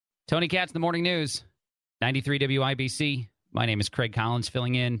Tony Katz, the Morning News, 93 WIBC. My name is Craig Collins,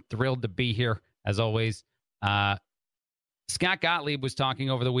 filling in. Thrilled to be here, as always. Scott Gottlieb was talking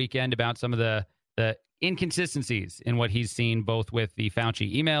over the weekend about some of the inconsistencies in what he's seen, both with the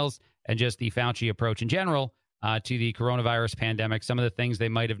Fauci emails and just the Fauci approach in general to the coronavirus pandemic. Some of the things they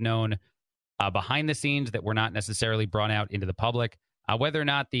might have known behind the scenes that were not necessarily brought out into the public. Whether or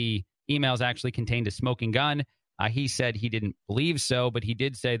not the emails actually contained a smoking gun, he said he didn't believe so, but he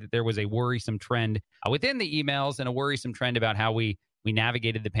did say that there was a worrisome trend within the emails and a worrisome trend about how we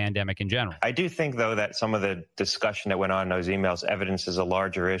navigated the pandemic in general. I do think, though, that some of the discussion that went on in those emails evidences a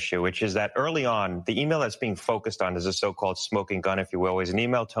larger issue, which is that early on, the email that's being focused on is a so-called smoking gun, if you will, is an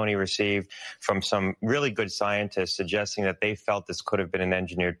email Tony received from some really good scientists suggesting that they felt this could have been an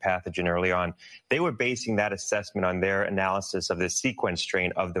engineered pathogen early on. They were basing that assessment on their analysis of the sequence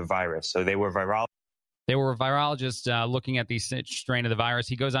strain of the virus. So they were virologists. They were virologists looking at the strain of the virus.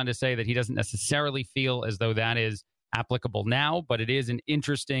 He goes on to say that he doesn't necessarily feel as though that is applicable now, but it is an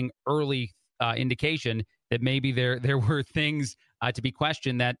interesting early indication that maybe there were things to be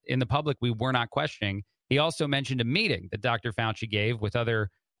questioned that in the public we were not questioning. He also mentioned a meeting that Dr. Fauci gave with other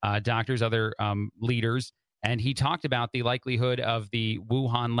doctors, other leaders, and he talked about the likelihood of the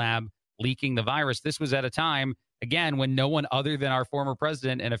Wuhan lab leaking the virus. This was at a time, again, when no one other than our former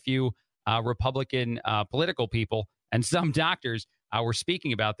president and a few Republican political people and some doctors were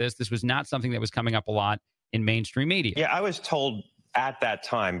speaking about this. This was not something that was coming up a lot in mainstream media. Yeah, I was told at that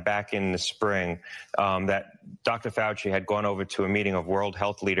time, back in the spring, that Dr. Fauci had gone over to a meeting of world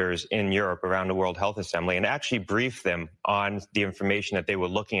health leaders in Europe around the World Health Assembly and actually briefed them on the information that they were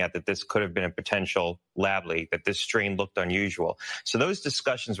looking at, that this could have been a potential lab leak, that this strain looked unusual. So those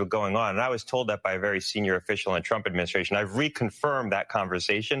discussions were going on, and I was told that by a very senior official in the Trump administration. I've reconfirmed that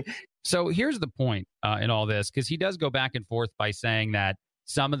conversation. So here's the point in all this, because he does go back and forth by saying that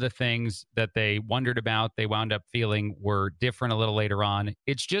some of the things that they wondered about, they wound up feeling were different a little later on.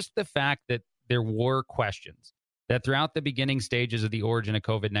 It's just the fact that there were questions that throughout the beginning stages of the origin of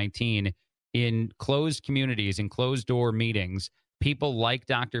COVID-19, in closed communities, in closed door meetings, people like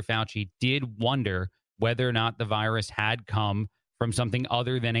Dr. Fauci did wonder whether or not the virus had come from something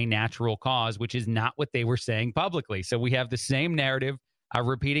other than a natural cause, which is not what they were saying publicly. So we have the same narrative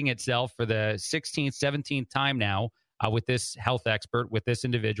repeating itself for the 16th, 17th time now with this health expert, with this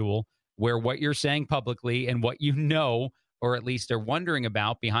individual, where what you're saying publicly and what you know, or at least are wondering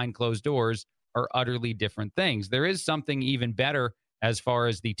about behind closed doors, are utterly different things. There is something even better as far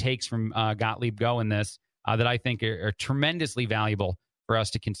as the takes from Gottlieb go in this that I think are tremendously valuable for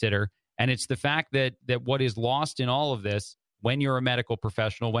us to consider. And it's the fact that what is lost in all of this, when you're a medical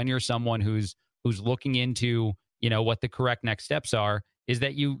professional, when you're someone who's looking into, what the correct next steps are, is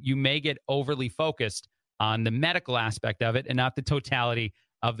that you may get overly focused on the medical aspect of it and not the totality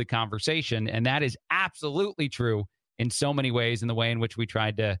of the conversation. And that is absolutely true in so many ways in the way in which we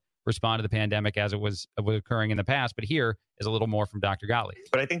tried to respond to the pandemic as it was occurring in the past. But here is a little more from Dr. Gottlieb.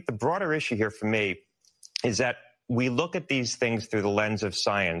 But I think the broader issue here for me is that we look at these things through the lens of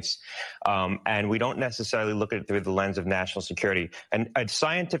science, and we don't necessarily look at it through the lens of national security. And a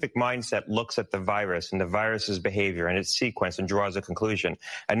scientific mindset looks at the virus and the virus's behavior and its sequence and draws a conclusion.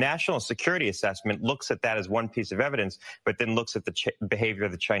 A national security assessment looks at that as one piece of evidence, but then looks at the behavior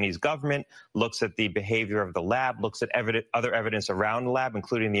of the Chinese government, looks at the behavior of the lab, looks at other evidence around the lab,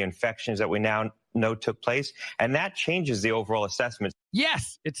 including the infections that we now know took place. And that changes the overall assessment.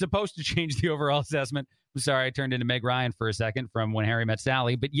 Yes, it's supposed to change the overall assessment. I'm sorry, I turned into Meg Ryan for a second from When Harry Met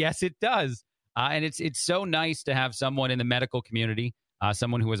Sally, but yes, it does. And it's so nice to have someone in the medical community,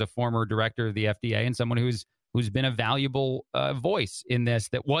 someone who was a former director of the FDA, and someone who's been a valuable voice in this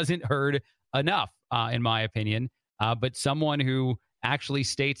that wasn't heard enough, in my opinion, but someone who actually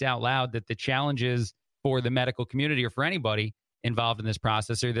states out loud that the challenges for the medical community or for anybody involved in this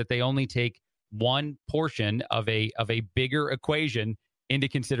process are that they only take one portion of a bigger equation into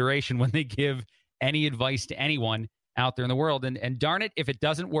consideration when they give any advice to anyone out there in the world. And darn it, if it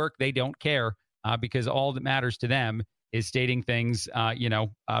doesn't work, they don't care because all that matters to them is stating things,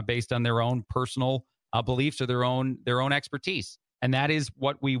 based on their own personal beliefs or their own expertise. And that is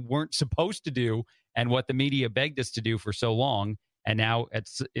what we weren't supposed to do and what the media begged us to do for so long. And now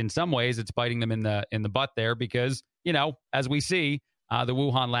in some ways it's biting them in the butt there because, as we see, the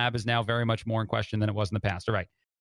Wuhan lab is now very much more in question than it was in the past. All right.